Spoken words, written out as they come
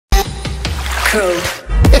Cool.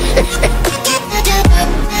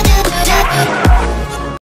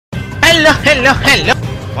 Hello, hello, hello.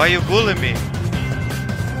 Why you bullying me?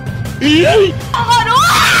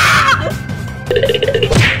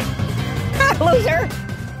 Loser.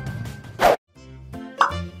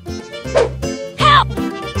 Help!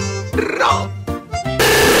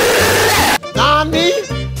 Nani?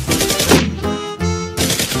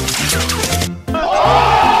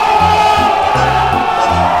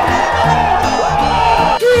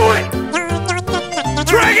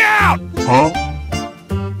 Drag out! Huh?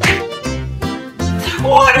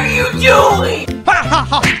 What are you doing?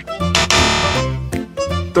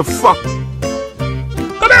 The fuck?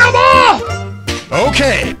 Come here, ball!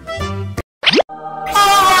 Okay.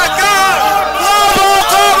 Oh my God!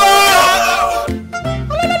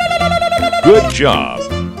 Good job.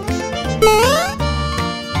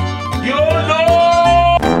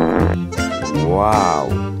 Wow.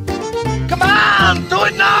 Come on! Do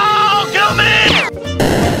it now! Kill me!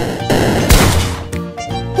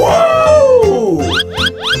 Woo!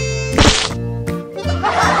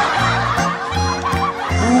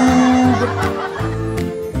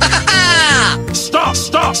 Stop,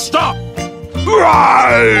 stop, stop!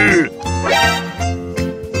 Right!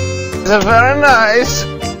 It's very nice.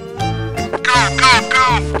 Go, go, go!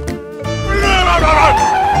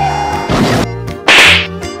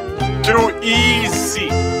 Too easy.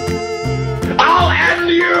 I'll end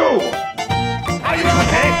you! Are you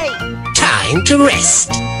okay? Time to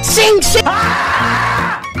rest. Sing, sing.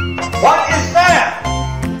 What is that?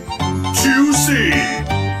 Juicy.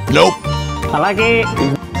 Nope. I like it.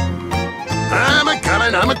 I'm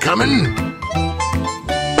a-coming, I'm a-coming.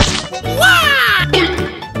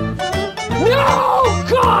 No,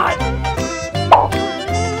 God!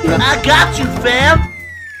 I got you, fam.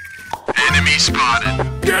 Enemy spotted.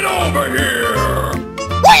 Get over here.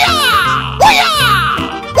 Wee-yah!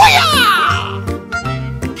 Wee-yah! Wee-yah!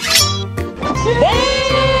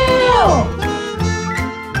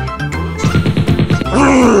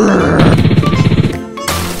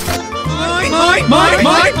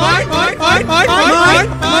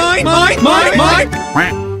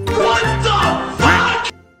 What the fuck?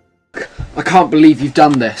 I can't believe you've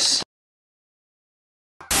done this.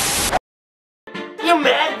 You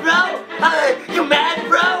mad, bro? You mad,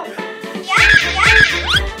 bro?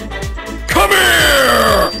 Come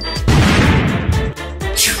here.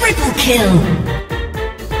 Triple kill.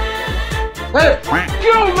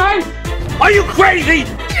 Are you crazy?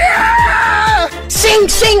 Sing,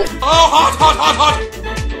 sing. Oh, hot, hot, hot, hot!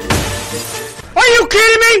 Are you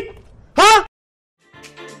kidding me? Huh?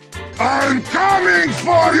 I'm coming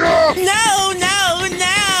for you. No, no,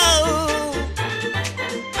 no.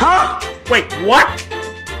 Huh? Wait, what?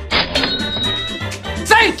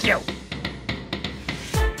 Thank you.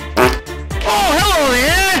 Oh, hello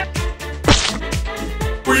there.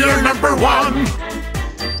 We are number one.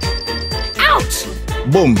 Ouch.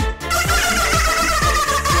 Boom.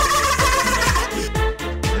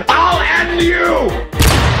 I'll end you!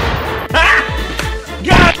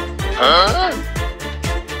 Got. Huh?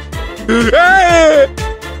 Hey!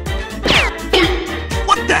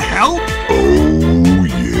 What the hell? Oh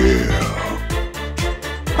yeah.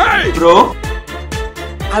 Hey, Bro,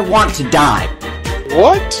 I want to die.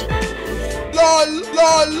 what? Lol,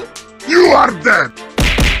 lol. You are dead.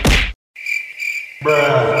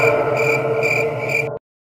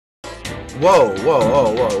 Whoa, whoa, whoa,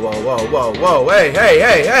 whoa, whoa, whoa, whoa, whoa! Hey, hey,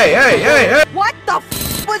 hey, hey, hey, hey, hey! What the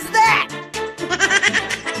f was that?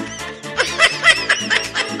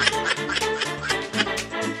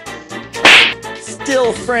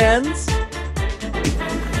 Still friends?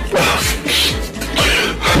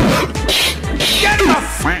 Get the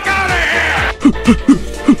fuck out of here.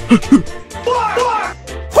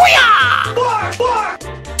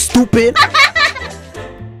 Stupid.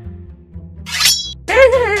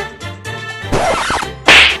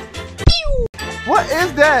 What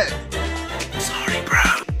is that? Sorry, bro.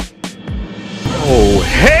 Oh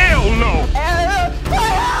hell no!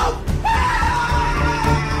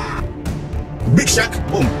 Big shot.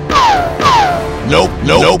 Boom. Nope,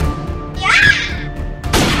 nope, nope.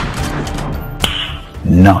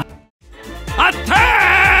 No.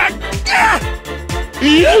 Attack!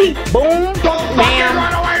 Boom, bam.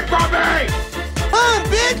 Run away from me!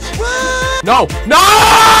 No! No!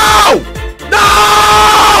 No!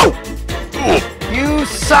 You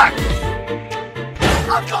suck!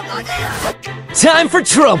 Time for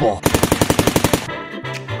trouble.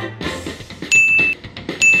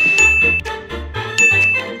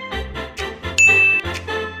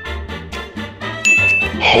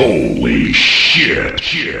 Holy shit,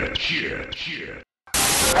 shit, shit, shit.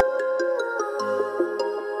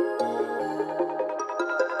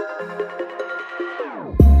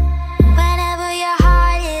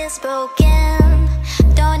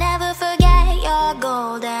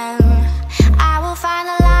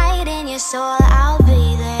 soul, I'll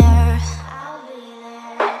be there.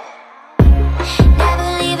 Never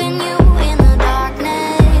leaving you in the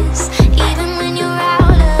darkness, even when you're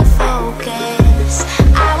out of focus.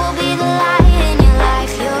 I will be the light in your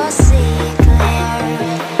life, you'll see it clear.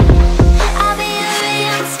 I'll be your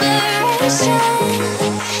inspiration,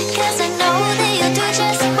 'cause I know that you'll do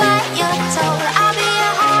just what you're told. I'll be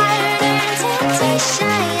your hard-earned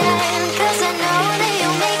temptation, 'cause I know that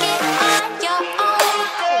you'll make it on your own.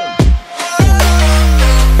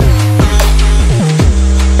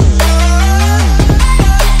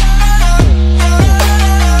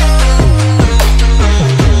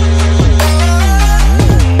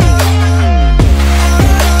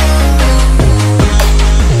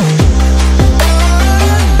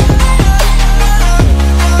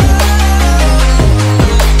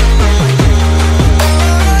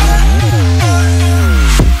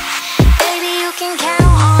 Baby, you can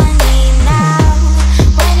count on me now.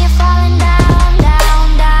 When you're falling down, down,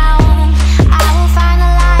 down, I will find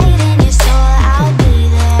the light in your soul, I'll be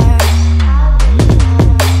there.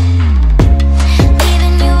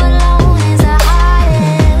 Leaving you alone is the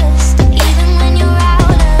hardest, even when you're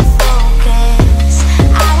out of focus.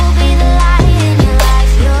 I will be the light in your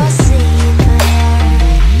life, you'll see it clear.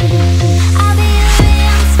 I'll be your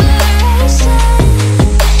inspiration,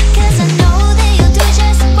 'cause I know that you'll do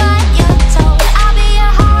just what you're told. I'll be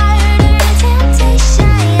your hard-earned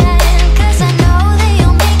temptation, 'cause I know that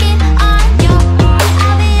you'll make it on your own.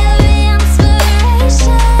 I'll be your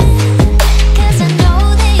inspiration, 'cause I know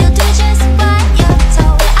that you'll do just what you're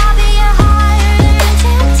told. I'll be your hard-earned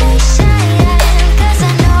temptation, 'cause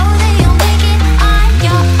I know that you'll make it on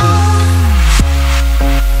your own.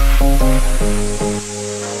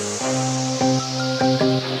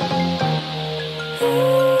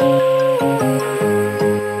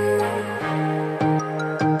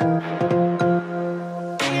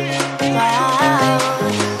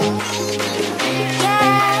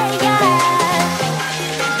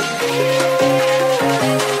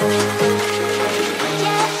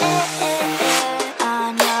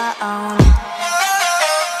 On your own.